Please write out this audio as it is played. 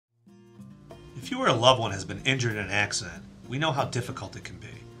If you or a loved one has been injured in an accident, we know how difficult it can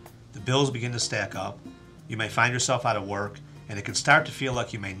be. The bills begin to stack up, you may find yourself out of work, and it can start to feel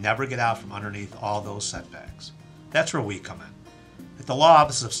like you may never get out from underneath all those setbacks. That's where we come in. At the law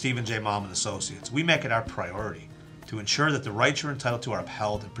offices of Stephen J. Malman Associates, we make it our priority to ensure that the rights you're entitled to are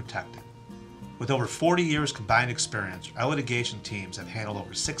upheld and protected. With over 40 years combined experience, our litigation teams have handled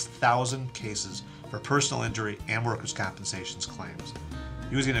over 6,000 cases for personal injury and workers' compensation claims.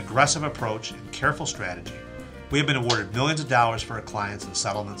 Using an aggressive approach and careful strategy, we have been awarded millions of dollars for our clients in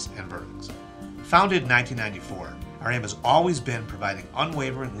settlements and verdicts. Founded in 1994, our aim has always been providing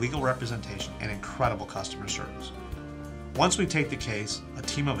unwavering legal representation and incredible customer service. Once we take the case, a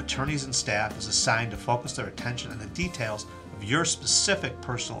team of attorneys and staff is assigned to focus their attention on the details of your specific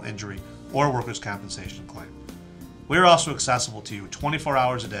personal injury or workers' compensation claim. We are also accessible to you 24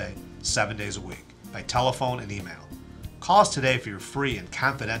 hours a day, 7 days a week, by telephone and email. Call us today for your free and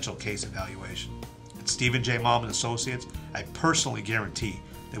confidential case evaluation. At Stephen J. Malman Associates, I personally guarantee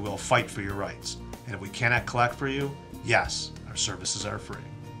that we will fight for your rights. And if we cannot collect for you, yes, our services are free.